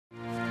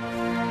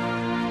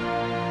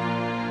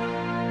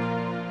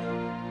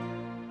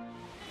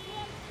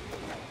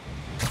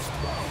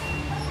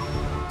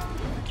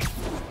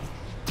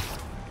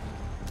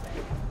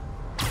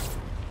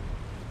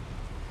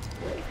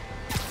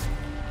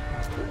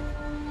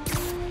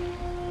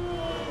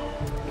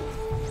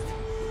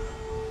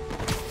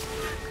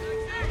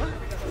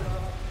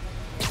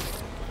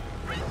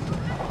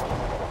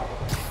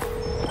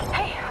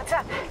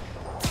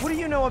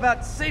know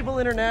about Sable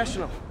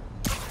International?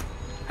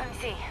 Let me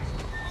see.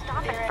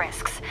 Stop and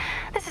frisks.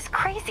 This is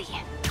crazy.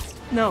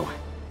 No.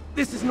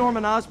 This is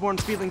Norman Osborn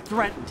feeling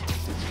threatened.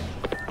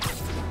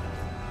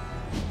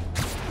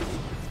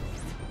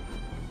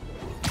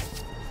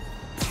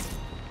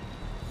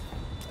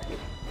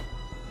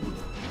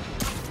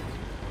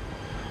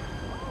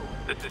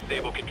 This is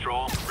Sable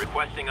Control,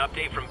 requesting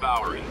update from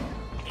Bowery.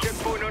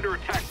 Checkpoint under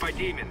attack by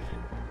demons.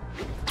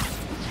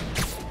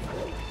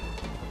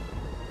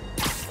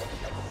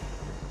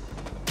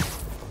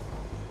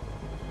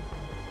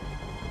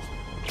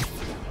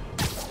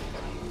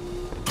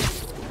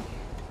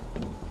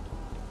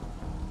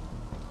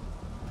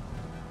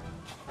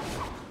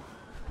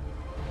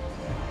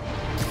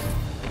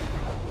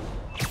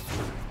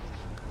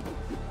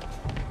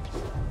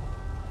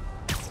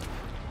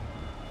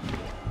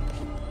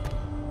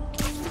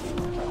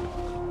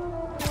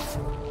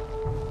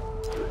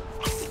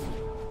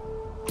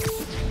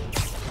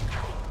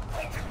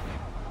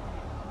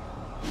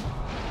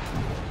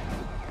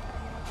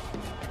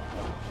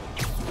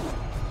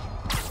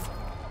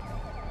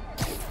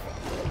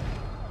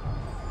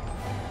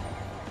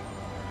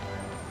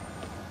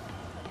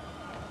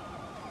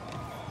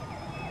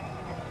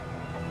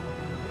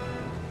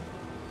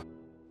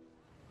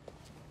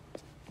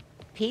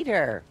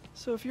 Peter.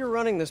 So if you're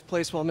running this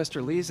place while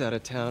Mr. Lee's out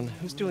of town,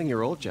 who's doing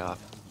your old job?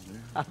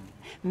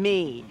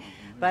 Me.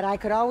 But I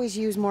could always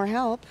use more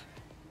help.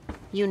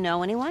 You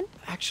know anyone?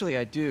 Actually,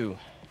 I do.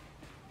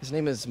 His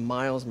name is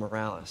Miles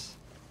Morales.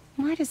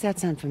 Why does that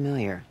sound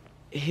familiar?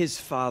 His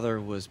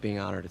father was being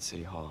honored at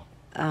City Hall.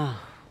 Oh.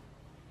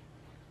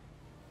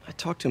 I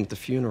talked to him at the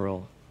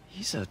funeral.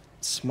 He's a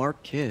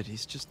smart kid.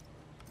 He's just...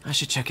 I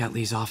should check out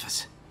Lee's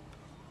office.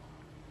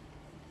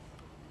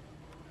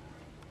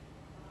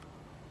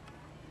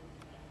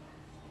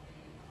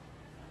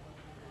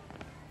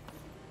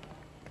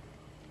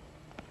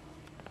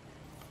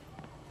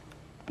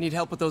 Need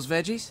help with those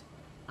veggies?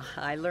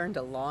 I learned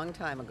a long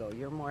time ago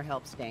you're more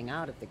help staying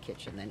out of the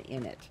kitchen than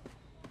in it.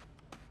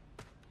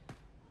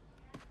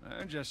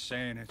 I'm just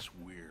saying it's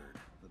weird.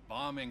 The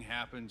bombing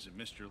happens and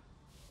Mr.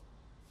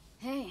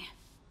 Hey,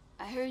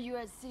 I heard you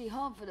at City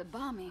Hall for the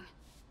bombing.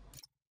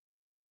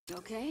 You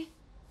okay?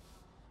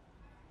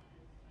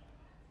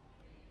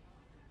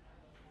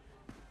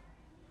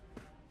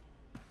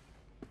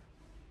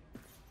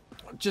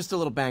 Just a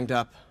little banged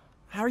up.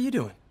 How are you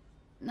doing?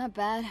 Not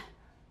bad.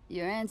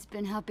 Your aunt's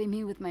been helping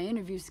me with my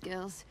interview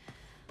skills.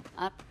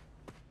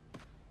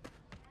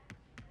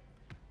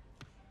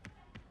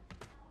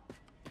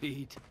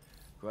 Pete,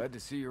 glad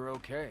to see you're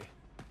okay.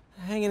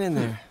 Hanging in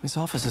there. This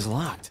office is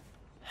locked.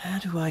 How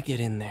do I get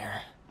in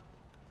there?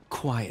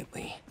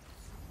 Quietly.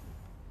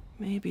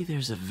 Maybe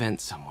there's a vent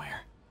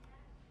somewhere.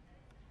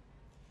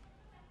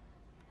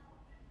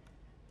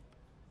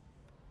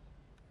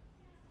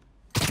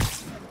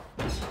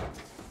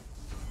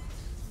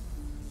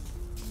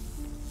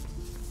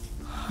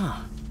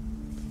 Huh.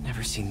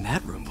 Never seen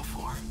that room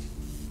before.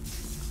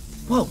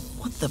 Whoa,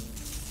 what the...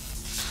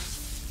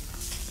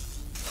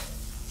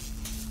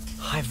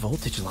 High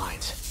voltage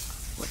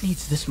lines. What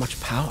needs this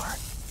much power?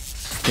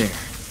 There.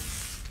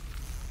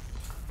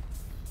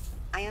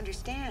 I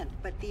understand,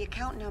 but the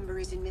account number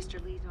is in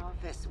Mr. Lee's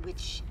office,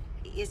 which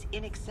is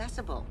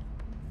inaccessible.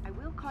 I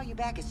will call you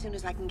back as soon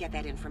as I can get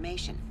that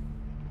information.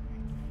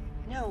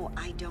 No,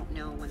 I don't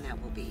know when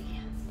that will be.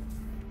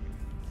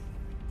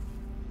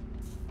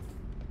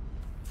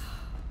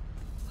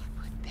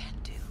 What would Ben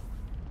do?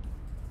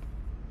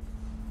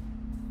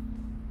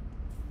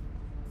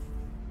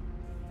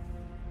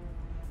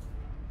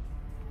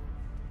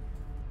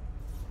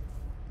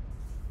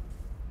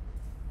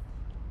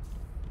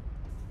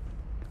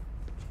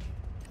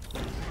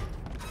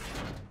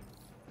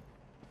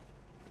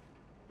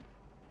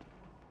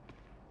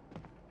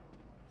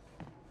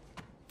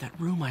 That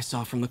room I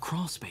saw from the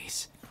crawl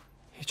space.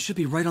 It should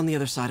be right on the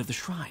other side of the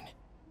shrine.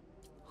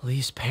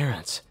 Lee's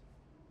parents.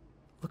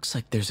 Looks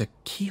like there's a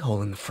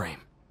keyhole in the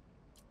frame.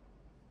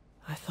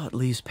 I thought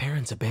Lee's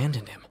parents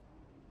abandoned him.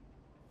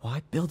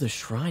 Why build a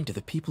shrine to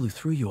the people who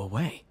threw you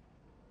away?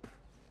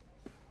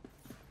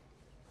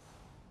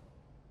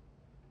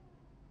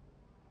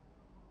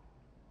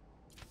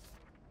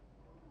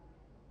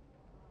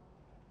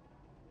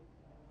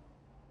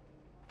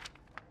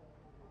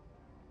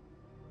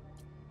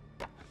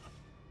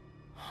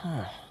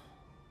 Huh.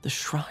 The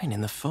shrine in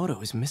the photo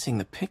is missing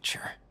the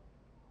picture.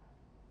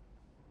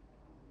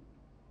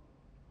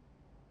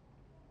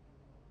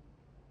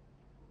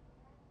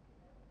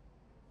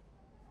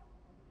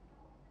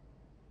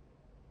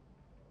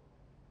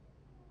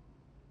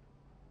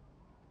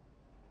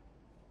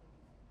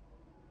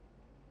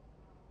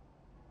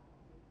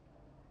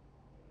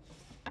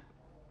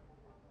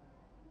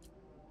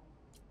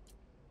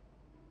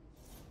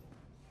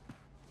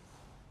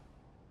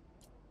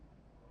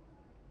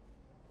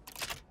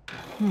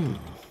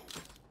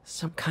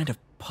 Some kind of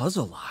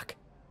puzzle lock.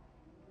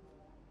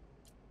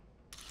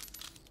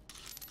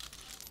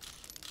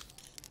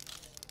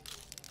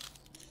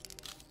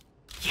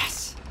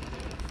 Yes!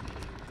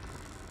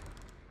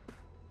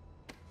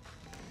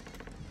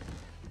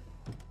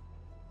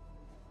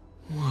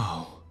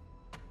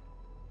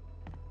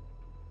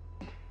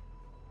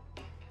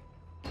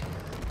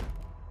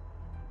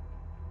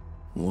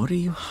 What are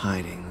you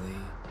hiding, Lee?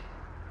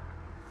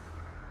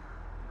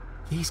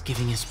 He's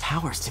giving his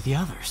powers to the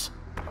others.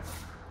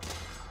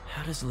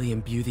 How does Lee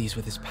imbue these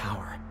with his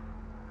power?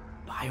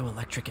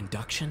 Bioelectric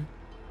induction?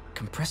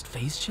 Compressed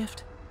phase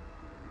shift?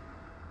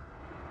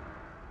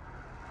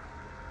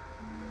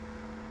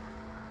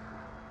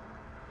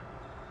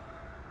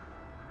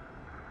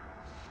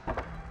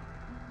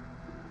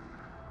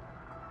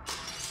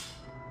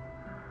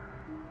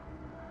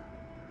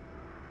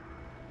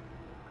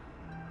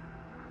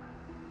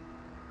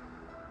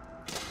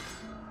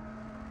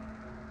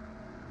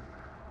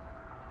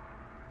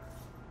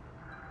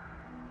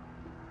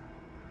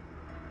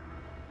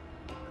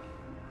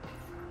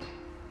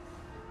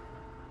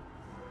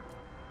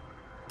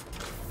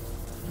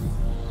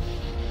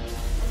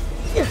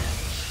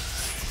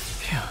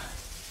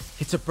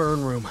 It's a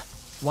burn room,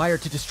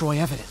 wired to destroy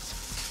evidence.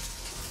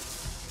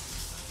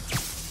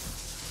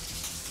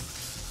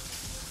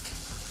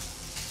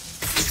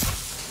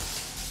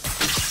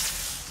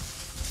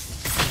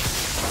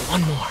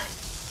 One more.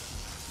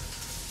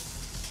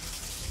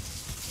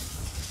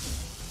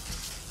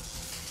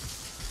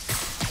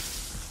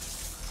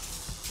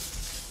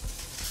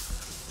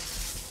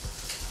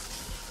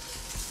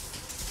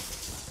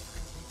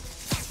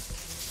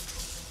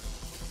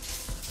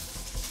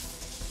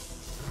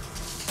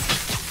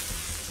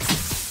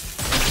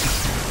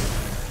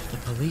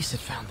 Police had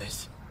found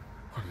this.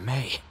 Or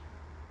may.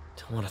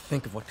 Don't want to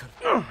think of what could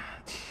have...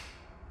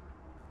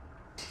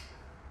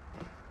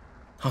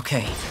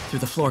 Okay, through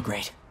the floor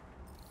grate.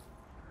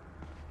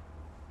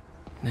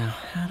 Now,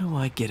 how do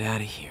I get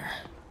out of here?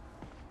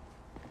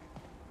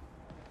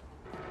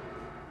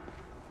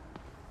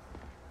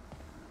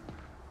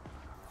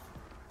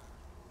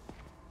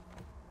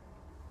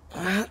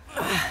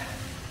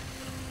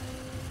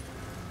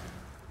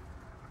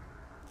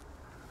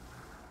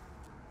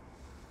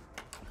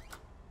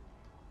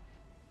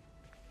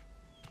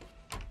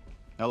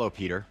 Hello,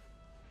 Peter.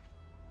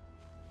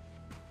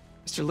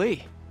 Mr.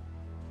 Lee.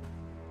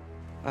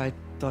 I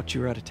thought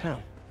you were out of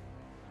town.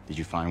 Did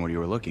you find what you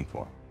were looking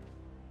for?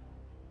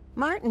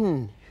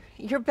 Martin,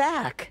 you're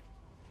back.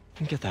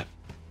 Get that.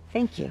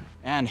 Thank you.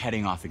 And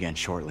heading off again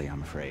shortly,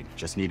 I'm afraid.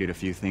 Just needed a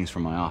few things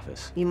from my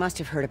office. You must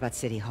have heard about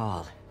City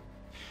Hall.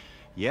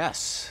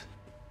 Yes.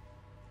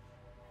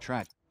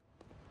 Track.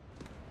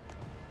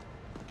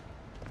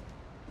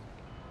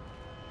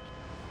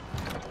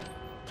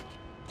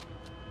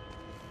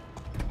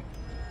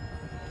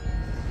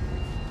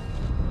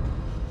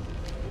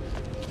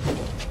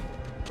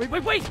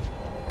 Wait!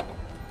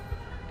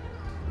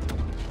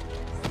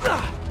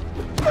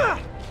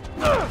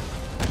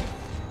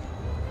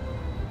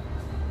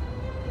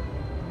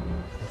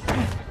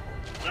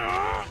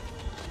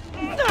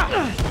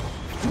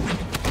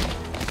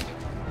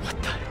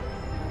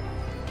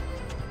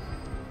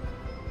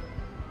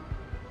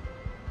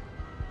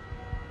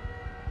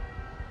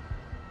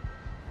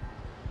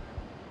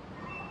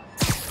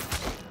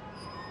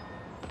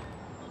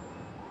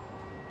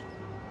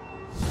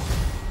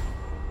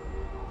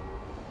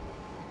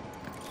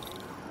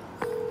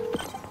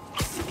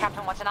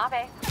 Captain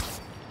Watanabe.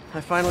 I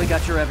finally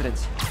got your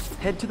evidence.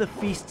 Head to the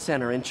Feast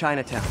Center in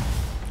Chinatown.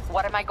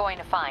 What am I going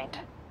to find?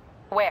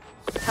 Where?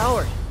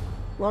 Howard,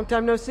 long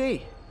time no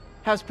see.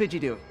 How's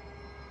Pidgey doing?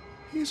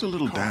 He's a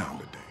little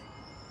down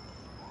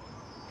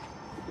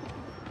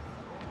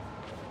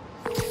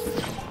today.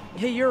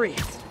 Hey, Yuri,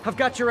 I've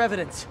got your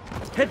evidence.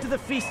 Head to the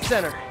Feast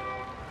Center.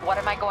 What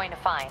am I going to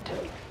find?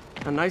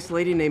 A nice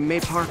lady named May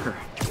Parker.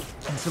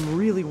 And some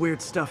really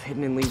weird stuff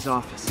hidden in Lee's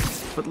office.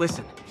 But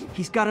listen,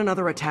 he's got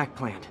another attack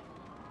planned.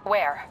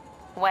 Where?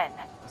 When?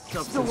 A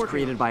substance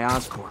created by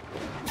Oscorp.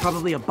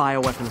 Probably a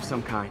bioweapon of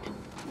some kind.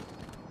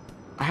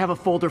 I have a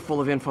folder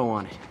full of info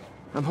on it.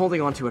 I'm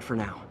holding on to it for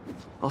now.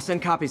 I'll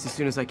send copies as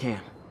soon as I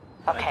can.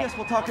 Okay. I guess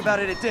we'll talk about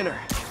it at dinner.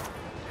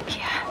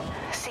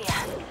 Yeah, see ya.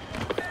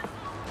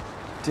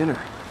 Dinner?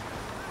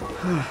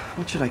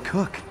 What should I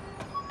cook?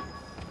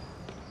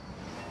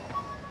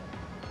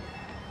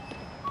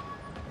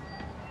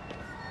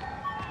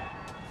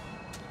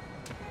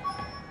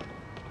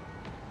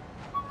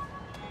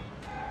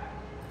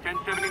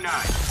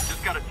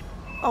 Just got a...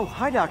 Oh,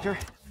 hi, Doctor.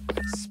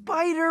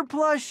 Spider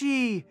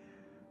plushie!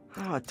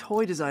 Oh, a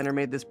toy designer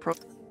made this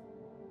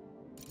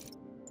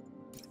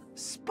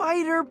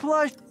Spider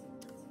plush...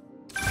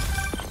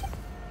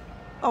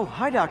 Oh,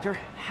 hi, Doctor.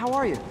 How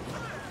are you?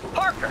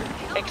 Parker,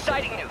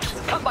 exciting news.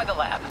 Come by the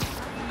lab.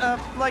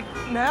 Like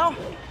now?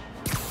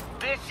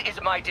 This is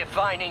my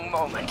defining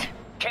moment.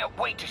 Can't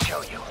wait to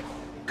show you.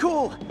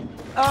 Cool.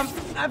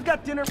 I've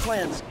got dinner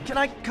plans. Can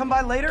I come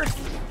by later?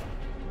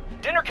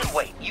 Dinner can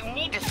wait. You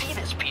need to see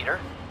this, Peter.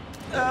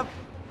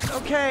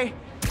 Okay.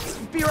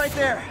 Be right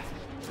there.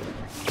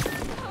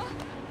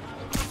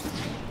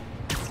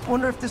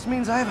 Wonder if this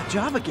means I have a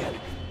job again.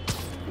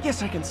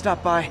 Guess I can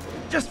stop by,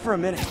 just for a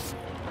minute.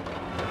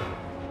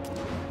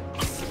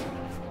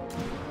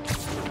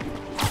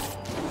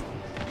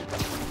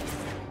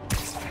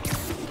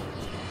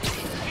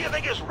 Do you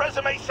think his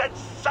resume said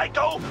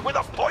psycho with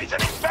a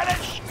poisoning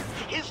fetish?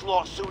 His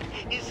lawsuit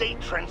is a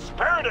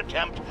transparent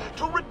attempt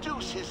to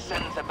reduce his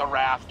sentence at the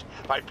raft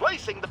by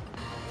placing the...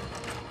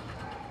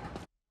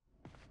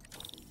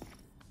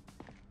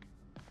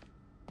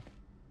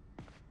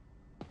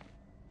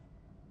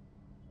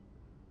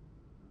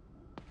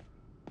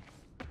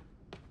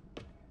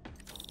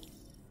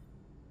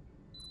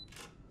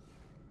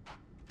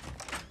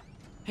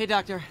 Hey,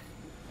 Doctor.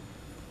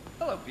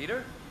 Hello,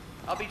 Peter.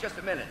 I'll be just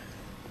a minute.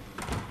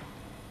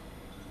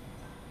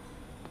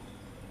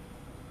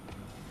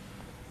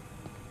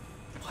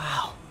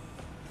 Wow.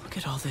 Look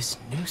at all this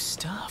new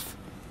stuff.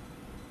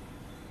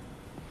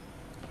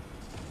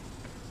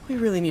 We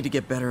really need to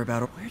get better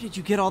about it. Where did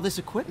you get all this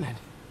equipment?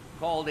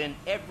 Called in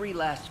every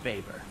last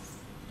favor.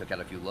 Took out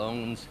a few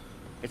loans.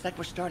 It's like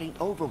we're starting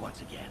over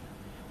once again.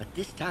 But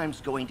this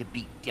time's going to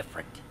be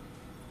different.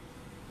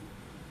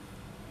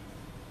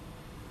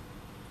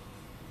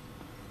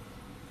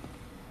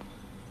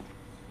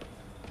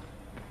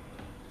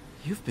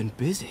 You've been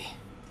busy.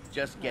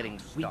 Just getting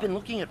started. We've been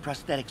looking at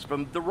prosthetics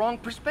from the wrong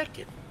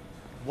perspective.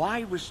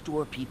 Why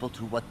restore people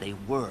to what they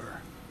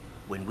were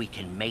when we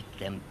can make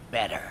them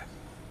better?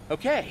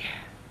 Okay,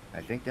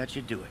 I think that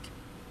should do it.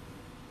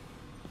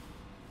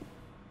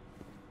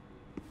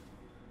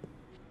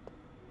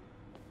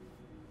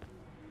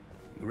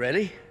 You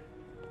ready?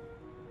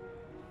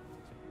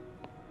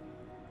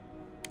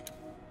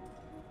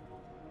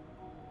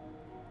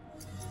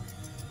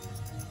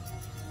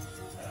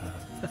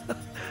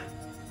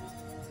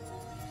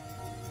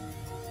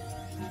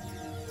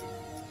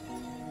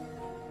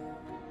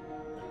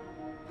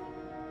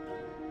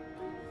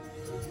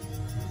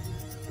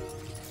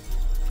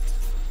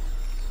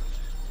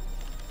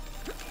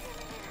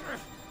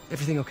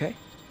 Everything okay?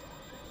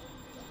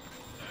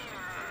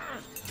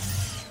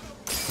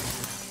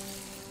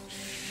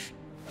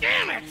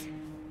 Damn it!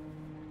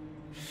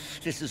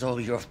 This is all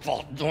your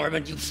fault,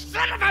 Norman, you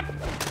son of a...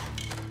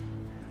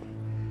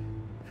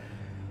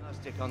 I'll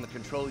stick on the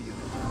control unit.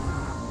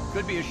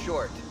 Could be a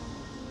short.